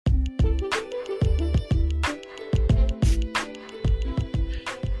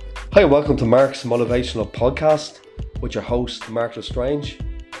Hi, and welcome to Mark's Motivational Podcast with your host, Mark Lestrange.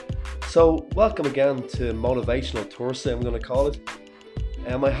 So, welcome again to Motivational Thursday, I'm going to call it.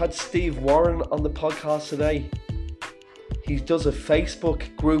 I had Steve Warren on the podcast today. He does a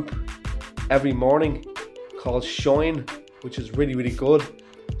Facebook group every morning called Shine, which is really good.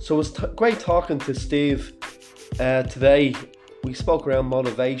 So, it was great talking to Steve today. We spoke around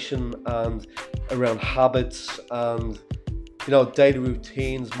motivation and around habits and daily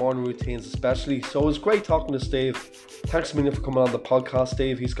routines, morning routines especially. So it was great talking to Steve. Thanks a million for coming on the podcast,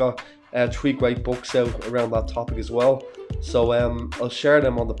 Steve. He's got 3 great books out around that topic as well. So I'll share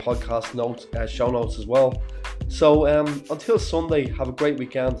them on the podcast notes, show notes as well. So until Sunday, have a great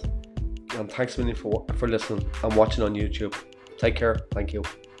weekend. And thanks a million for listening and watching on YouTube. Take care. Thank you.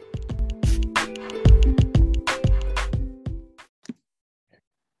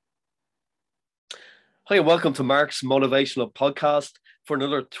 Hi, and welcome to Mark's Motivational Podcast for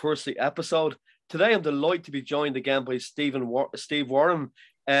another Thursday episode. Today, I'm delighted to be joined again by Steve Warren.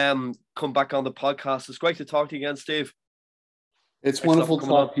 Come back on the podcast. It's great to talk to you again, Steve. It's wonderful to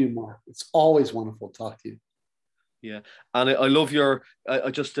talk to you, Mark. It's always wonderful to talk to you. Yeah, and I love your. I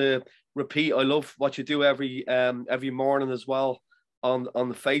just repeat. I love what you do every morning as well on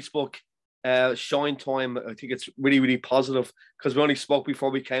the Facebook Shine Time. I think it's really positive because we only spoke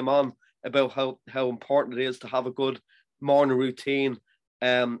before we came on about how important it is to have a good morning routine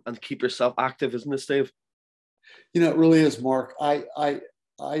and keep yourself active, isn't it, Steve? It really is, Mark. I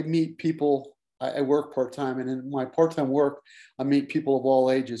meet people. I work part-time, and in my part-time work, I meet people of all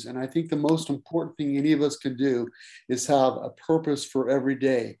ages. And I think the most important thing any of us can do is have a purpose for every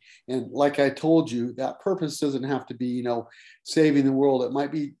day. And like I told you, that purpose doesn't have to be, saving the world. It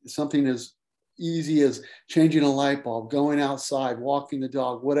might be something as easy as changing a light bulb, going outside, walking the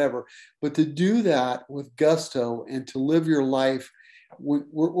dog, whatever. But to do that with gusto and to live your life,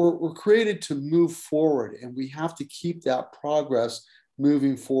 we're created to move forward, and we have to keep that progress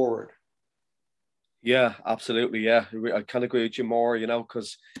moving forward. Yeah, absolutely. Yeah, I can't agree with you more,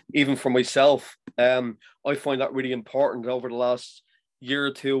 because even for myself, I find that really important. Over the last year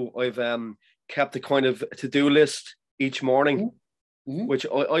or two, I've kept a kind of to-do list each morning. Mm-hmm. Which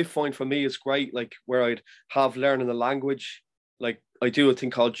I find for me is great, like where I'd have learning a language. Like I do a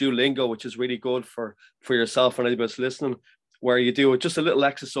thing called Duolingo, which is really good for yourself and anybody's listening, where you do just a little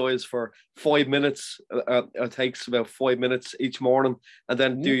exercise for 5 minutes. It takes about 5 minutes each morning, and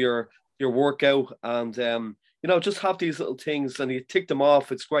then do your workout and just have these little things and you tick them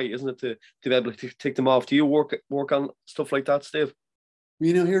off. It's great, isn't it, to be able to tick them off? Do you work on stuff like that, Steve?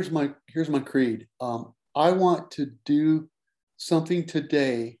 Here's my creed. I want to do something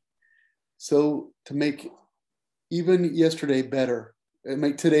today so to make even yesterday better,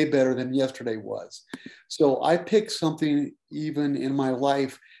 make today better than yesterday was. So I pick something even in my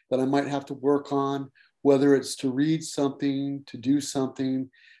life that I might have to work on, whether it's to read something, to do something,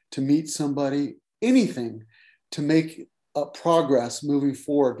 to meet somebody, anything to make progress moving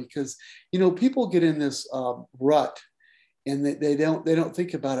forward. Because, people get in this rut and they don't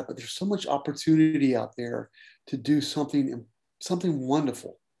think about it, but there's so much opportunity out there to do something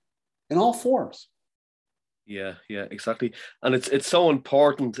wonderful in all forms. Yeah, exactly. And it's so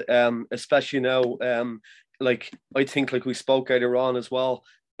important, especially now, like I think like we spoke earlier on as well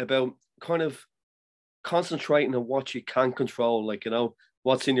about kind of concentrating on what you can control, like,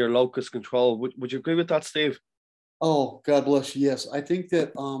 what's in your locus control. Would you agree with that, Steve? Oh, God bless you. Yes. I think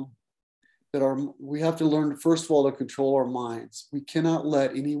that we have to learn, first of all, to control our minds. We cannot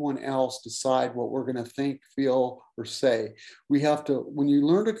let anyone else decide what we're going to think, feel, or say. We have to, when you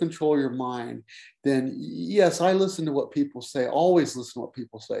learn to control your mind, then yes, I listen to what people say, always listen to what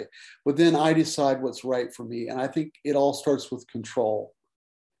people say, but then I decide what's right for me. And I think it all starts with control.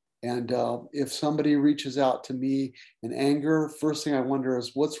 And if somebody reaches out to me in anger, first thing I wonder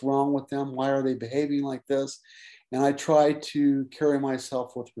is what's wrong with them? Why are they behaving like this? And I try to carry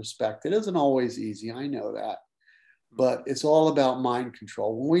myself with respect. It isn't always easy, I know that, but it's all about mind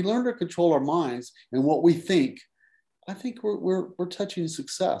control. When we learn to control our minds and what we think, I think we're touching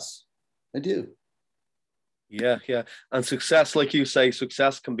success. I do. Yeah. And success, like you say,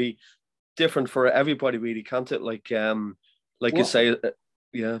 success can be different for everybody, really, can't it? You say,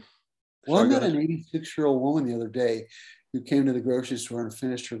 yeah. Well, I met an 86-year-old woman the other day who came to the grocery store and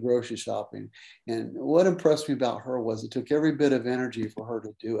finished her grocery shopping. And what impressed me about her was it took every bit of energy for her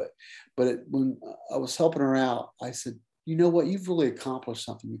to do it. But when I was helping her out, I said, you know what, you've really accomplished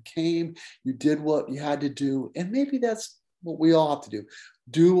something. You came, you did what you had to do. And maybe that's what we all have to do.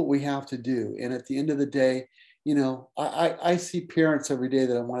 Do what we have to do. And at the end of the day, I see parents every day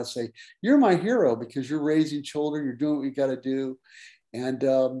that I want to say, you're my hero because you're raising children, you're doing what you got to do. And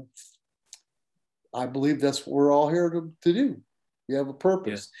I believe that's what we're all here to do. We have a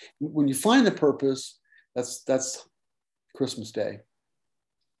purpose. Yeah. When you find the purpose, that's Christmas Day.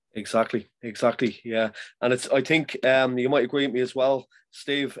 Exactly. Yeah. And I think you might agree with me as well,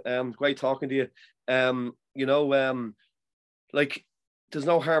 Steve. Great talking to you. Like there's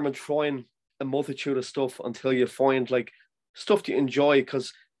no harm in trying a multitude of stuff until you find like stuff that you enjoy,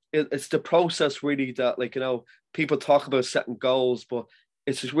 because it's the process really that, like, people talk about setting goals, but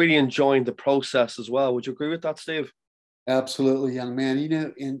it's just really enjoying the process as well. Would you agree with that, Steve? Absolutely, young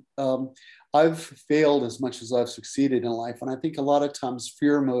man. I've failed as much as I've succeeded in life. And I think a lot of times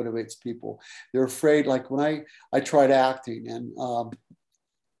fear motivates people. They're afraid, like when I tried acting, and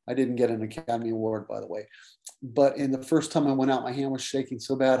I didn't get an Academy Award, by the way. But in the first time I went out, my hand was shaking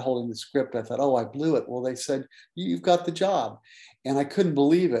so bad holding the script. I thought, oh, I blew it. Well, they said, you've got the job. And I couldn't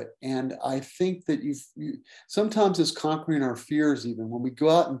believe it. And I think that sometimes it's conquering our fears, even when we go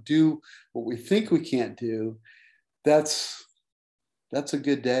out and do what we think we can't do. That's a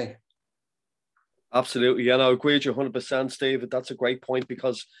good day. Absolutely. Yeah, I agree with you 100%, Steve. That's a great point,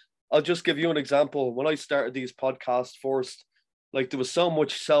 because I'll just give you an example. When I started these podcasts first, like there was so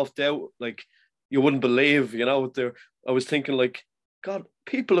much self-doubt, like you wouldn't believe, I was thinking like, God,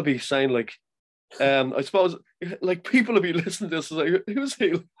 people will be saying like, I suppose like people will be listening to this, like, who's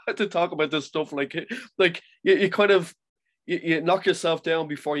he to talk about this stuff? Like you kind of, you knock yourself down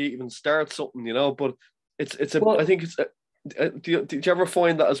before you even start something, but I think it's, did you ever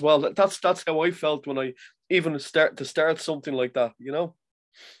find that as well? That's how I felt when I even start something like that, Well,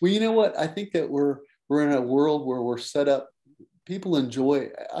 you know what? I think that we're in a world where we're set up. People enjoy,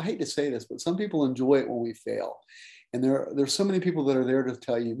 I hate to say this, but some people enjoy it when we fail. And there's so many people that are there to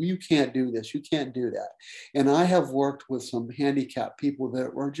tell you, well, you can't do this, you can't do that. And I have worked with some handicapped people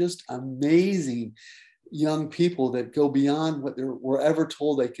that were just amazing young people that go beyond what they were ever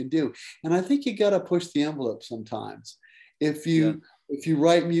told they can do. And I think you got to push the envelope sometimes. If you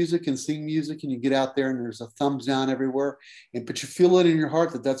write music and sing music and you get out there and there's a thumbs down everywhere, but you feel it in your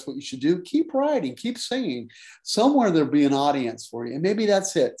heart that that's what you should do, keep writing, keep singing. Somewhere there'll be an audience for you. And maybe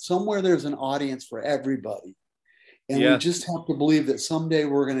that's it. Somewhere there's an audience for everybody. And we just have to believe that someday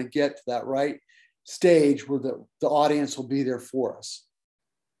we're going to get to that right stage where the audience will be there for us.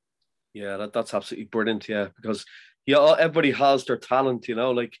 Yeah, that's absolutely brilliant. Yeah, because everybody has their talent,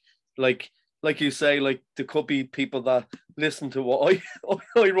 like you say, like there could be people that listen to what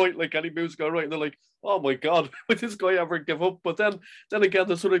I write, like any music I write, and they're like, oh my God, would this guy ever give up? But then again,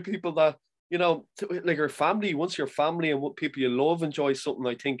 there's other people that, like your family, once your family and what people you love enjoy something,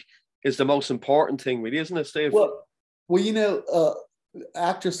 I think is the most important thing, really, isn't it, Steve? Well,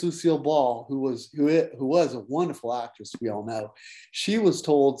 actress Lucille Ball, who was a wonderful actress, we all know, she was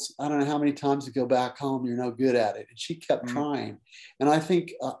told, I don't know how many times to go back home, you're no good at it, and she kept trying. And I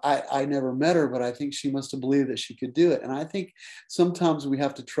think I never met her, but I think she must have believed that she could do it. And I think sometimes we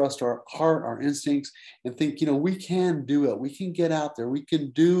have to trust our heart, our instincts, and think, we can do it. We can get out there. We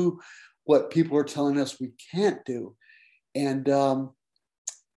can do what people are telling us we can't do. And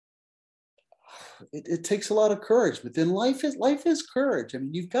it takes a lot of courage, but then life is courage. I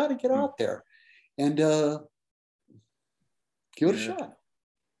mean, you've got to get out there and give it a shot.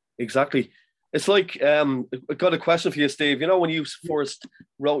 Exactly. It's like, I got a question for you, Steve. When you first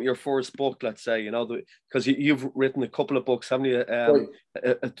wrote your first book, let's say, because you've written a couple of books, haven't you? Right.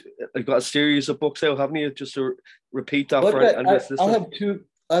 Got a series of books out, haven't you? Just to repeat that for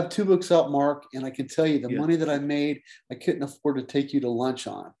I have two books out, Mark, and I can tell you the money that I made, I couldn't afford to take you to lunch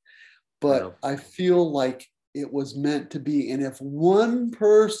on. But I feel like it was meant to be. And if one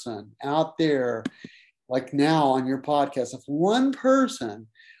person out there, like now on your podcast, if one person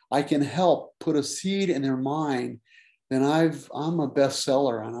I can help put a seed in their mind, then I'm a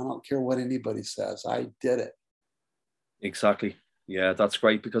bestseller, and I don't care what anybody says. I did it. Exactly. Yeah, that's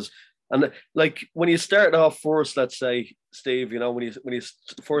great, because, and like when you start off first, let's say, Steve, when you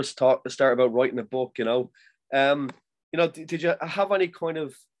first start about writing a book, did you have any kind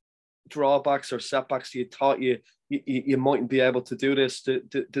of drawbacks or setbacks you thought you mightn't be able to do this?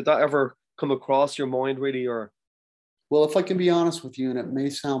 Did that ever come across your mind, really? Or, well, if I can be honest with you, and it may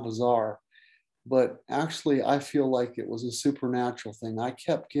sound bizarre, but actually I feel like it was a supernatural thing. I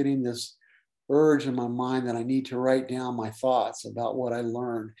kept getting this urge in my mind that I need to write down my thoughts about what I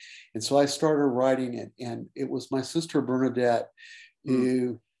learned, and so I started writing it. And it was my sister Bernadette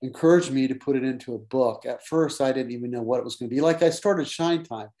who encouraged me to put it into a book. At first, I didn't even know what it was going to be. Like, I started Shine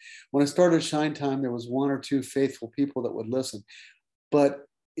Time. When I started Shine Time, there was one or two faithful people that would listen. But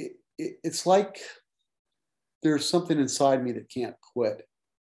it's like there's something inside me that can't quit.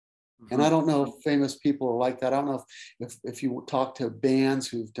 And I don't know if famous people are like that. I don't know if you talk to bands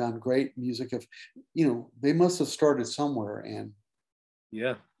who've done great music, if they must have started somewhere. And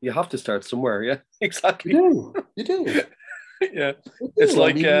Yeah, you have to start somewhere. Yeah, exactly. you do. Yeah, You it's do. I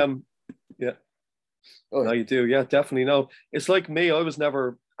like mean, yeah. oh, No, you do. Yeah, definitely. No, it's like me. I was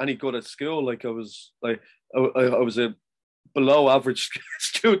never any good at school. Like I was like I was a below average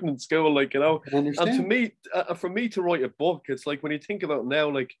student in school. Like I and to understand. me, for me to write a book, it's like when you think about it now,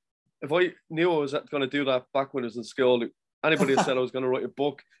 like if I knew I was going to do that back when I was in school, anybody that said I was going to write a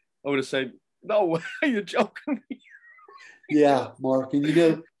book, I would have said, "No way, you're joking me." Yeah, Mark.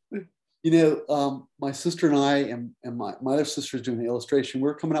 And my sister and I and my other sister is doing the illustration.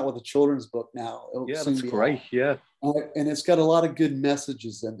 We're coming out with a children's book now. It'll Yeah, soon that's be out. great. Yeah, And it's got a lot of good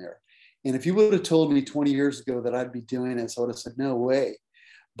messages in there. And if you would have told me 20 years ago that I'd be doing this, I would have said, no way.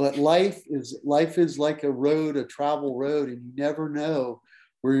 But life is like a road, a travel road, and you never know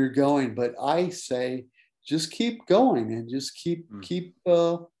where you're going. But I say, just keep going and just keep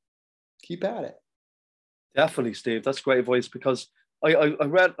at it. definitely, Steve. That's great advice because I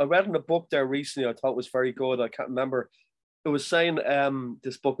read in a book there recently. I thought was very good. I can't remember. It was saying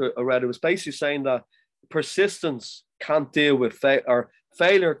this book I read. It was basically saying that persistence can't deal with or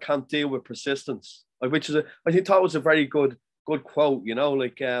failure can't deal with persistence, which is I think thought was a very good quote.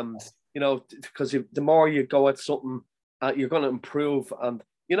 Like because the more you go at something, you're going to improve, and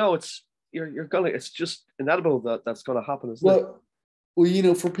it's you're gonna. It's just inevitable that's going to happen, isn't it?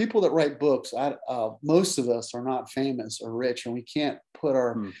 Well, for people that write books, most of us are not famous or rich, and we can't put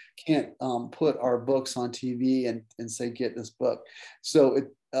our books on TV and say get this book. So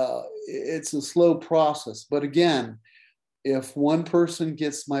it's a slow process. But again, if one person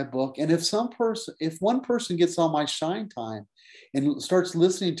gets my book, and if one person gets all my shine time and starts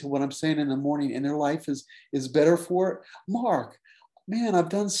listening to what I'm saying in the morning, and their life is better for it, Mark, man, I've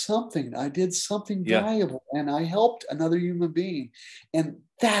done something. I did something Yeah. valuable, and I helped another human being. And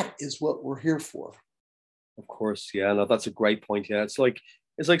that is what we're here for. Of course, yeah, no, that's a great point. Yeah, it's like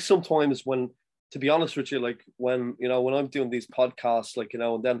sometimes when, to be honest with you, like when I'm doing these podcasts, like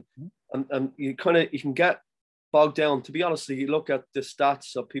and then and you can get bogged down. To be honest, you look at the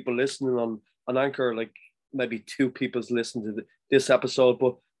stats of people listening on Anchor, like maybe two people's listened to this episode,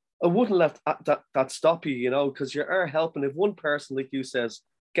 but I wouldn't let that stop you, because you are helping. If one person, like you says,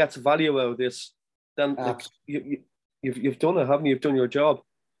 gets value out of this, then like you've done it, haven't you? You've done your job.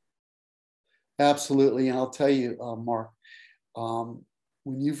 Absolutely. And I'll tell you, Mark,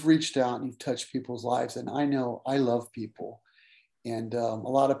 when you've reached out and you've touched people's lives, and I know I love people, and a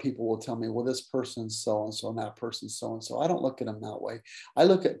lot of people will tell me, well, this person's so and so, and that person's so and so. I don't look at them that way. I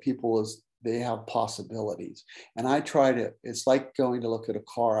look at people as they have possibilities. And it's like going to look at a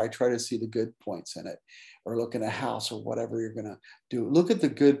car. I try to see the good points in it, or look at a house or whatever you're going to do. Look at the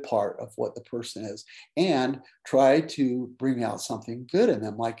good part of what the person is and try to bring out something good in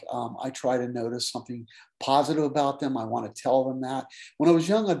them. Like I try to notice something positive about them. I want to tell them that. When I was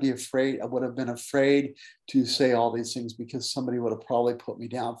young, I would have been afraid to say all these things because somebody would have probably put me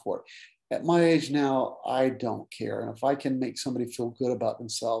down for it. At my age now, I don't care. And if I can make somebody feel good about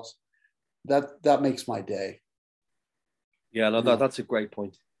themselves, that makes my day. Yeah, no, that's a great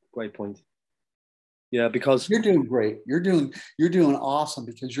point. Great point. Yeah, because you're doing great. You're doing awesome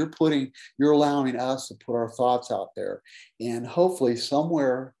because you're allowing us to put our thoughts out there, and hopefully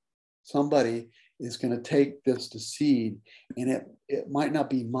somewhere somebody is going to take this to seed, and it might not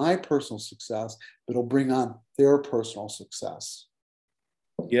be my personal success, but it'll bring on their personal success.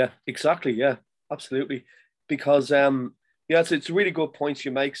 Yeah, exactly. Yeah, absolutely. Because yeah, it's really good points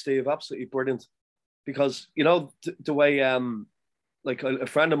you make, Steve. Absolutely brilliant. Because the way like a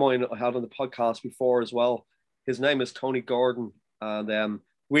friend of mine I had on the podcast before as well. His name is Tony Gordon, and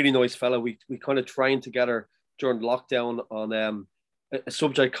really nice fellow. We kind of trained together during lockdown on a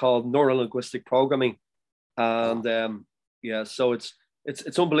subject called neurolinguistic programming, and yeah, so it's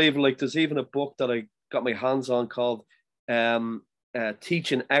unbelievable. Like there's even a book that I got my hands on called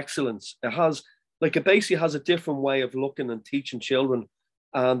Teaching Excellence. It basically has a different way of looking and teaching children,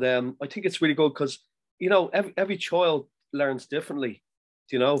 and I think it's really good because every child learns differently.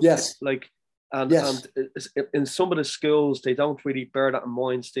 Yes. Like yes. and in some of the schools they don't really bear that in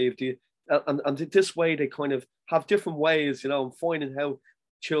mind, Steve. Do you? And this way they kind of have different ways, finding how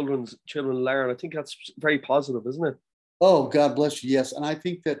children learn. I think that's very positive, isn't it? Oh, God bless you. Yes, and I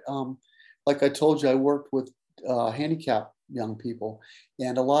think that, like I told you, I worked with handicapped young people,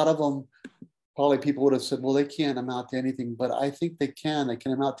 and a lot of them, probably people would have said, well, they can't amount to anything, but I think they can. They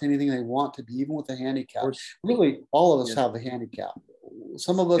can amount to anything they want to be, even with a handicap. Really, all of us have a handicap.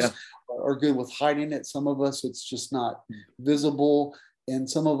 Some of us are good with hiding it. Some of us, it's just not visible. and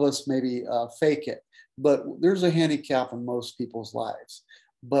some of us maybe fake it. But there's a handicap in most people's lives.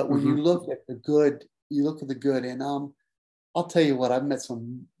 But when you Hmm. look at the good, you look at the good, and I'll tell you what, I've met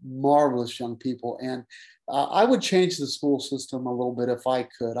some marvelous young people, and I would change the school system a little bit if I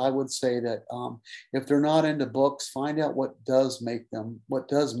could. I would say that if they're not into books, find out what does make them, what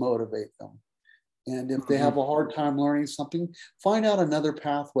does motivate them. And if they Hmm. have a hard time learning something, find out another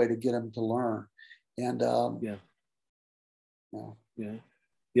pathway to get them to learn. And Yeah. you Yeah.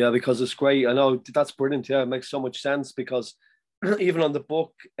 Yeah, because it's great. I know that's brilliant. Yeah, it makes so much sense because even on the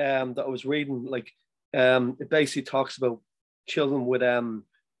book that I was reading, like it basically talks about children with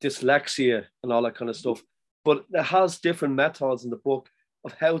dyslexia and all that kind of stuff. But it has different methods in the book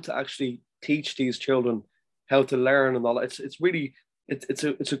of how to actually teach these children how to learn and all that. It's really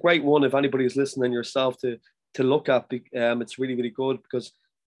it's a great one if anybody is listening yourself to look at. It's really really good because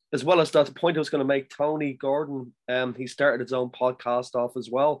as well as that, the point I was going to make, Tony Gordon, he started his own podcast off as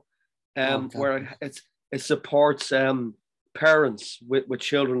well, oh God. where it supports parents with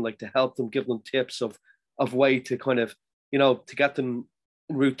children, like to help them, give them tips of way to kind of, to get them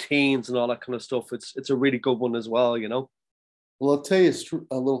routines and all that kind of stuff. It's a really good one as well, you know. Well, I'll tell you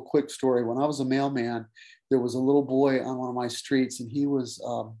a little quick story. When I was a mailman, there was a little boy on one of my streets, and he was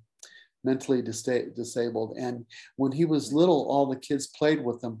mentally disabled. And when he was little, all the kids played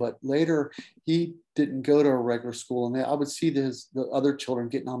with him. But later, he didn't go to a regular school, and I would see the other children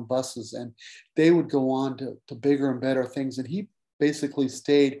getting on buses, and they would go on to bigger and better things. And he basically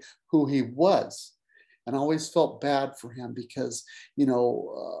stayed who he was. And I always felt bad for him because,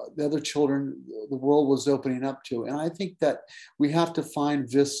 the other children, the world was opening up to. And I think that we have to find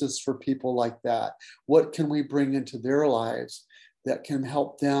vistas for people like that. What can we bring into their lives that can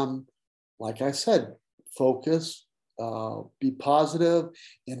help them, like I said, focus, be positive,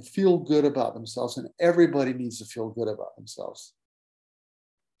 and feel good about themselves? And everybody needs to feel good about themselves.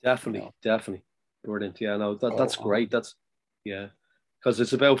 You Definitely, know. definitely, brilliant. Yeah, no, that's So great. That's yeah, because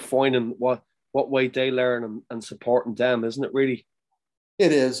it's about finding what way they learn and supporting them, isn't it? Really.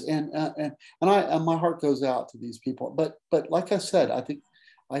 it is, and my heart goes out to these people. But like I said, I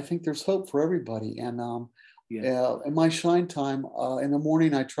think there's hope for everybody. And Yeah. in my shine time in the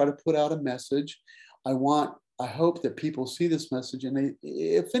morning, I try to put out a message. I hope that people see this message, and they,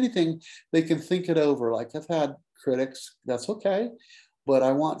 if anything, they can think it over. Like, I've had critics, that's okay, but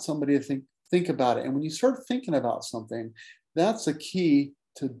I want somebody to think about it. And when you start thinking about something, that's a key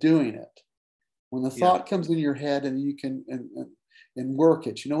to doing it. When the Yeah. thought comes in your head, and you can and work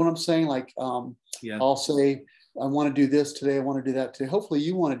it. You know what I'm saying? Like, Yeah. I'll say, I want to do this today. I want to do that today. Hopefully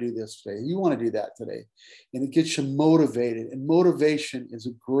you want to do this today. You want to do that today. And it gets you motivated. And motivation is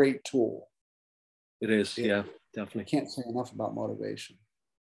a great tool. It is. It, Yeah. I Definitely. can't say enough about motivation.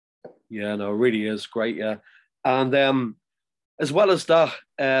 Yeah. No, it really is great. Yeah. And as well as that,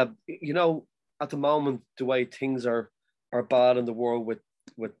 at the moment, the way things are bad in the world with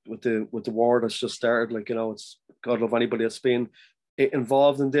the war that's just started, like, it's God love anybody that's been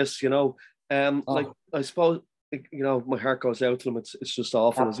involved in this, like, Oh, I suppose, my heart goes out to them. It's just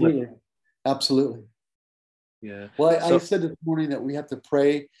awful, isn't it? absolutely. Absolutely. Yeah. Well, I So, said this morning that we have to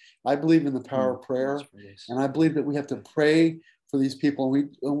pray. I believe in the power of that's prayer, very nice. and I believe that we have to pray for these people.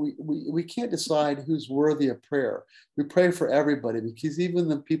 We can't decide who's worthy of prayer. We pray for everybody, because even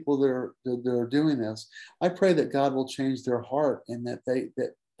the people that are doing this, I pray that God will change their heart, and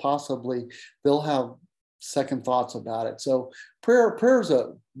that possibly they'll have second thoughts about it. So prayer is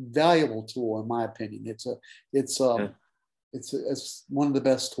a valuable tool, in my opinion. It's Yeah. it's one of the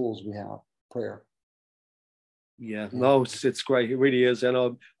best tools we have. Prayer. Yeah, And no, it's great. It really is. And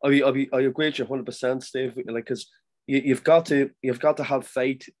I agree with you 100%, Steve. Like, because you've got to have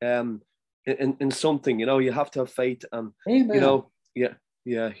faith in something. You have to have faith, and amen. yeah,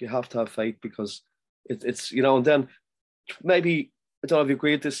 yeah, you have to have faith because it's and then maybe, I don't know if you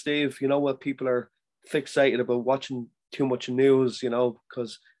agree with this, Steve. What people are fixated about watching too much news.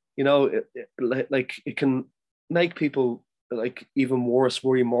 Because like it can make people, like, even worse,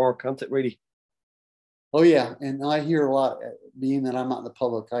 worry more, can't it? Really. Oh yeah, and I hear a lot. Being that I'm out in the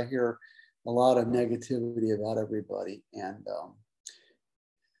public, I hear a lot of negativity about everybody. And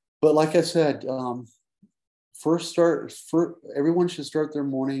but like I said, everyone should start their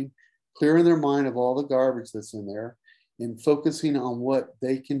morning clearing their mind of all the garbage that's in there, and focusing on what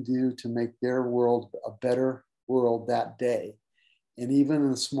they can do to make their world a better world that day. And even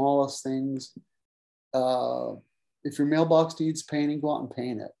in the smallest things, uh, if your mailbox needs painting, go out and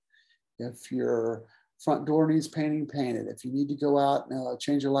paint it. If your front door needs painting, paint it. If you need to go out and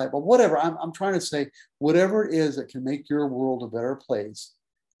change your light bulb, whatever. I'm trying to say, whatever it is that can make your world a better place,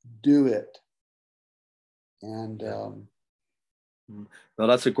 do it. And Yeah. Mm. No,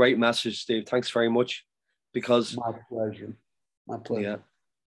 that's a great message, Steve. Thanks very much. Because My pleasure. My yeah, pleasure.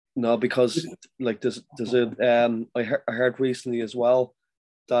 no, because like there's a I heard recently as well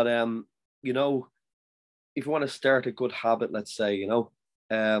that you know, if you want to start a good habit, let's say, you know,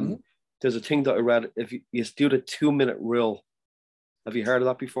 Mhm. there's a thing that I read. If you do the 2 minute rule, have you heard of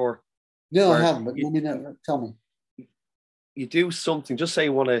that before? No, I Where haven't, but let me know. Tell me. you do something, just say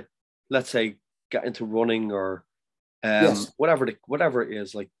you want to, let's say, get into running or Yes, whatever it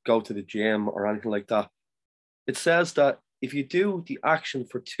is, like go to the gym or anything like that. It says that if you do the action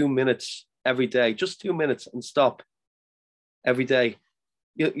for 2 minutes every day, just 2 minutes and stop every day,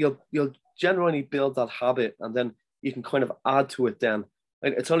 you'll generally build that habit, and then you can kind of add to it. Then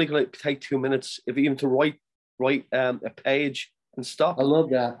like, it's only going to take 2 minutes, if even to write a page and I stop. love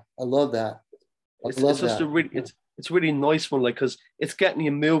that. I love that. I It's love just a that. really it's really nice one, like because it's getting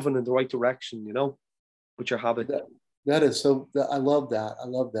you moving in the right direction, you know, with your habit. That, that is so, I love that. I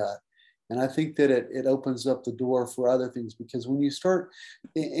love that. And I think that it opens up the door for other things because when you start,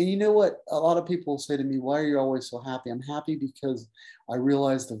 and you know what, a lot of people say to me, why are you always so happy? I'm happy because I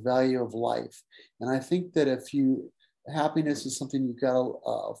realize the value of life. And I think that if you, happiness is something you've got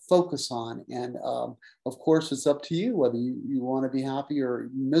to focus on. And of course, it's up to you whether you want to be happy or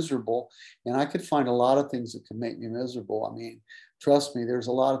miserable. And I could find a lot of things that could make me miserable. I mean, trust me, there's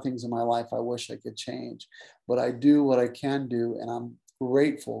a lot of things in my life I wish I could change, but I do what I can do, and I'm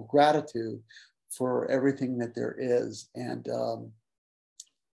gratitude for everything that there is. And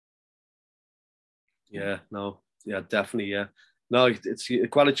Yeah, no, yeah, definitely, yeah. No, it's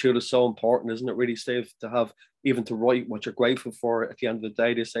gratitude is so important, isn't it? Really, Steve, to have even to write what you're grateful for at the end of the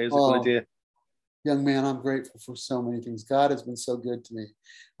day. They say is a good oh, idea. young man, I'm grateful for so many things. God has been so good to me.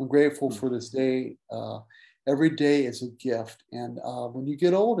 I'm grateful Hmm. for this day. Every day is a gift. And when you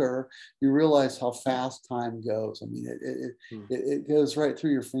get older, you realize how fast time goes. I mean, Hmm. it goes right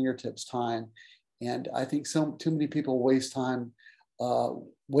through your fingertips, time. And I think too many people waste time, uh,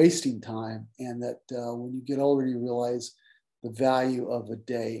 wasting time. And that when you get older, you realize the value of a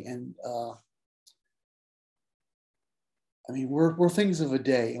day. And I mean, we're things of a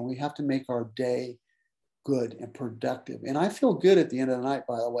day, and we have to make our day good and productive. And I feel good at the end of the night,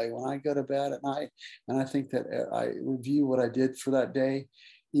 by the way, when I go to bed at night and I think that I review what I did for that day.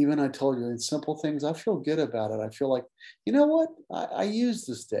 Even I told you in simple things, I feel good about it. I feel like, you know what? I used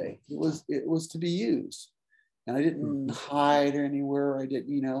this day. It was to be used. And I didn't Hmm. hide anywhere. I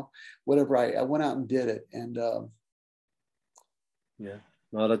didn't, whatever. I went out and did it. And Yeah,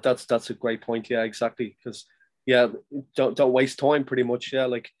 no, that's a great point. Yeah, exactly. Because yeah, don't waste time. Pretty much. Yeah,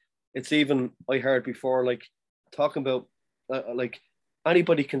 like it's even I heard before, like talking about like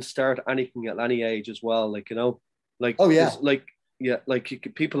anybody can start anything at any age as well. Like you know, like oh yeah. there's like yeah,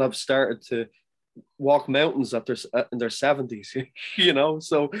 like people have started to walk mountains at their in their 70s. You know,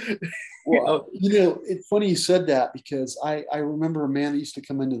 so you Well, know. it's funny you said that because I remember a man that used to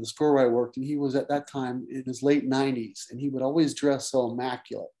come into the store where I worked, and he was at that time in his late 90s, and he would always dress so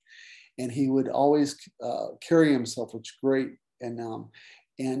immaculate, and he would always carry himself, which is great. And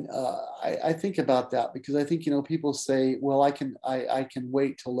I think about that because I think people say, well, I can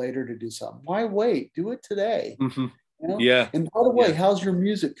wait till later to do something. Why wait? Do it today. Hmm. You know. Yeah, And by the way, yeah. how's your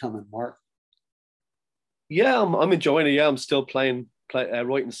music coming, Mark? Yeah, I'm enjoying it. Yeah, I'm still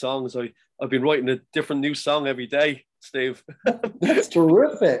writing songs. I've been writing a different new song every day, Steve. That's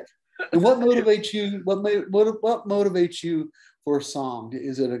terrific. And what motivates you? What motivates you for a song?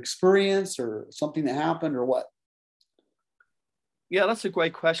 Is it experience or something that happened or what? Yeah, that's a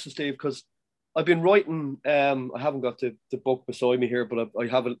great question, Steve. Because I've been writing. I haven't got the book beside me here, but I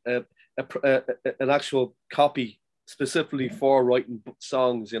have an actual copy specifically for writing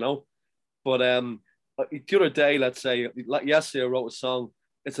songs. You know, but the other day, let's say, like yesterday, I wrote a song.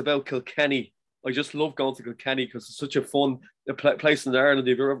 It's about Kilkenny. I just love going to Kilkenny because it's such a fun place in Ireland.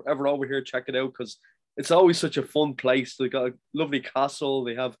 If you're ever over here, check it out because it's always such a fun place. They got a lovely castle.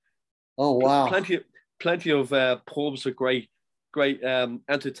 They have Oh wow. plenty of pubs with great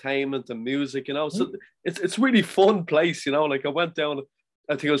entertainment and music. You know, so it's really fun place. You know, like I went down.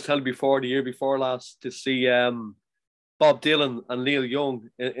 I think I was telling before the year before last to see Bob Dylan and Neil Young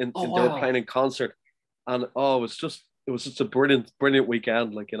Oh they were wow. playing in concert, and oh, it was just a brilliant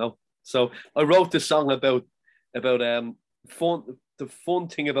weekend, like you know. So I wrote this song about fun. The fun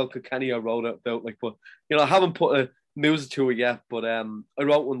thing about Kilkenny, I wrote it about like, but you know, I haven't put a music to it yet, but I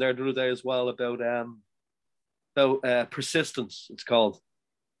wrote one there the other day as well about persistence. It's called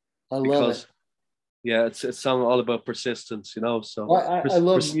I love it. because yeah, it's a song all about persistence, you know. So Well, I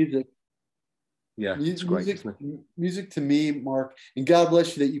love music. yeah, it's great, Music, isn't it? music to me, Mark, and God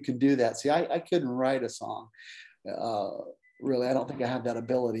bless you that you can do that. See, I couldn't write a song. Uh, really. I don't think I have that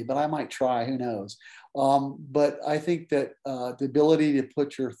ability, but I might try. Who knows? But I think that the ability to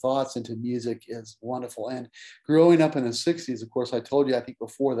put your thoughts into music is wonderful. And growing up in the '60s, of course, I told you I think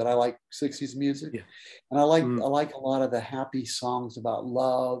before that I like '60s music, Yeah. and I like a lot of the happy songs about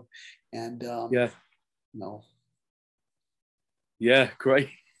love and Yeah. you know, Yeah. Great.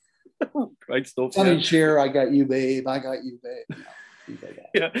 Great stuff. Sonny Yeah. and Cher, I got you, babe. I got you, babe. Things like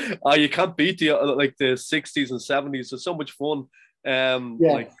that. Yeah. You can't beat the 60s and 70s. It's so much fun. Yeah,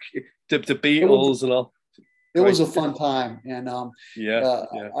 Like the it was Beatles and all. it was Great. a fun time, and Yeah.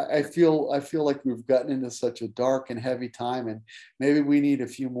 Yeah. I feel like we've gotten into such a dark and heavy time, and maybe we need a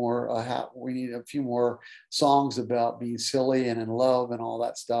few more songs about being silly and in love and all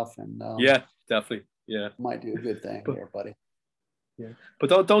that stuff, and Yeah. Definitely. Yeah. might do a good thing But here, buddy. yeah.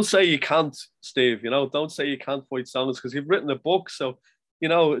 But don't say you can't, Steve. Don't say you can't write songs because you've written a book. So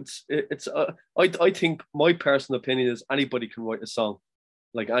it's. I think my personal opinion is anybody can write a song.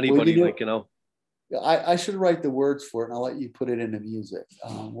 Like Well, anybody. Like. I should write the words for it, and I'll let you put it into music.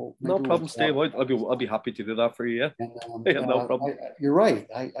 No Maybe we'll problem, Steve. talk. I'll be happy to do that for you. Yeah. And Yeah. No problem. you're right.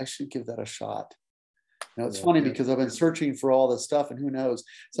 I should give that a shot. It's Yeah. funny Yeah. because I've been searching for all this stuff, and who knows?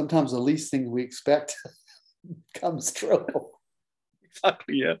 Sometimes the least thing we expect comes true.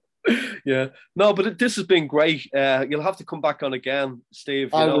 Exactly. Yeah. Yeah. No, but this has been great. You'll have to come back on again,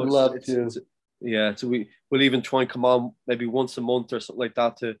 Steve. I would love to. Yeah. So we'll even try and come on maybe once a month or something like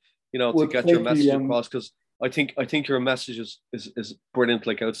that to Well, get your thank message you. across because I think your message is brilliant,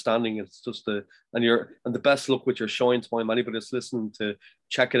 like outstanding. It's just and the best luck with your showing time. Anybody that's listening to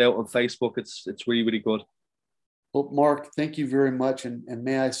check it out on Facebook. It's really, really good. Well, Mark, thank you very much. And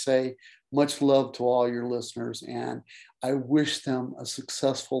may I say much love to all your listeners. And I wish them a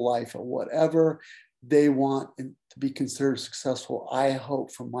successful life at whatever they want to be considered successful. I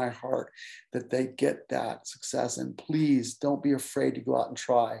hope from my heart that they get that success. And please don't be afraid to go out and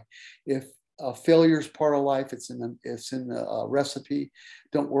try. If failure is part of life, it's in the recipe.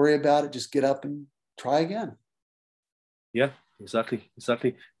 Don't worry about it. Just get up and try again. Yeah, exactly.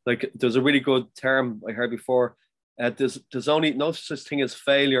 Like there's a really good term I heard before. There's only no such thing as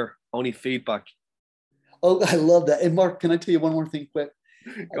failure, only feedback. Oh, I love that. And Mark, can I tell you one more thing quick?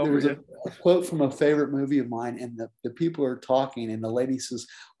 There was a quote from a favorite movie of mine, and the people are talking, and the lady says,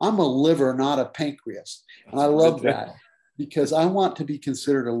 "I'm a liver, not a pancreas." And I love that because I want to be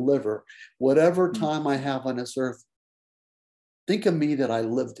considered a liver. Whatever time I have on this earth, think of me that I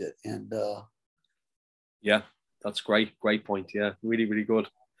lived it. And yeah, that's great. Great point. Yeah, really, really good.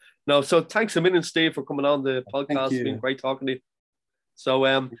 No, so thanks a million, Steve, for coming on the podcast. It's been great talking to you.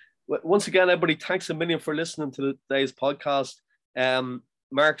 So once again, everybody, thanks a million for listening to today's podcast.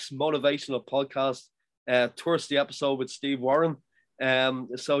 Mark's motivational podcast, Thursday episode with Steve Warren.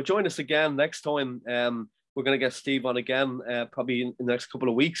 So join us again next time. We're going to get Steve on again, probably in the next couple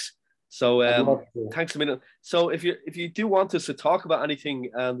of weeks. So thanks a million. So if you do want us to talk about anything,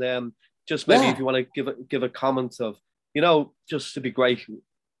 and just maybe if you want to give a comment of, just to be great.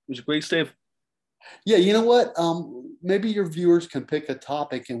 Would you agree, Steve? Yeah, you know what? Maybe your viewers can pick a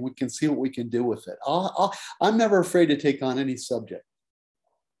topic and we can see what we can do with it. I'm never afraid to take on any subject.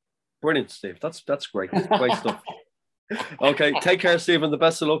 Brilliant, Steve. That's great. Great stuff. Okay, take care, Steve, and the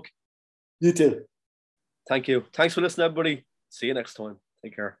best of luck. You too. Thank you. Thanks for listening, everybody. See you next time.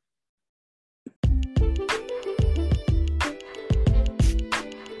 Take care.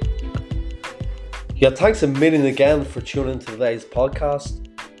 Yeah, thanks a million again for tuning into today's podcast,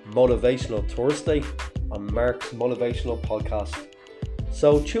 Motivational Thursday, on Mark's Motivational Podcast.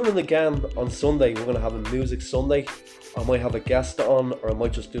 So tune in again on Sunday. We're going to have a music Sunday. I might have a guest on, or I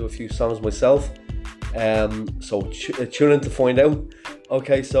might just do a few songs myself. So tune in to find out.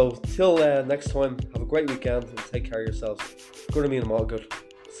 Okay, so till next time, have a great weekend and take care of yourselves. Good to me and all good.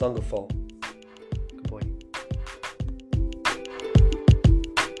 Song of fall.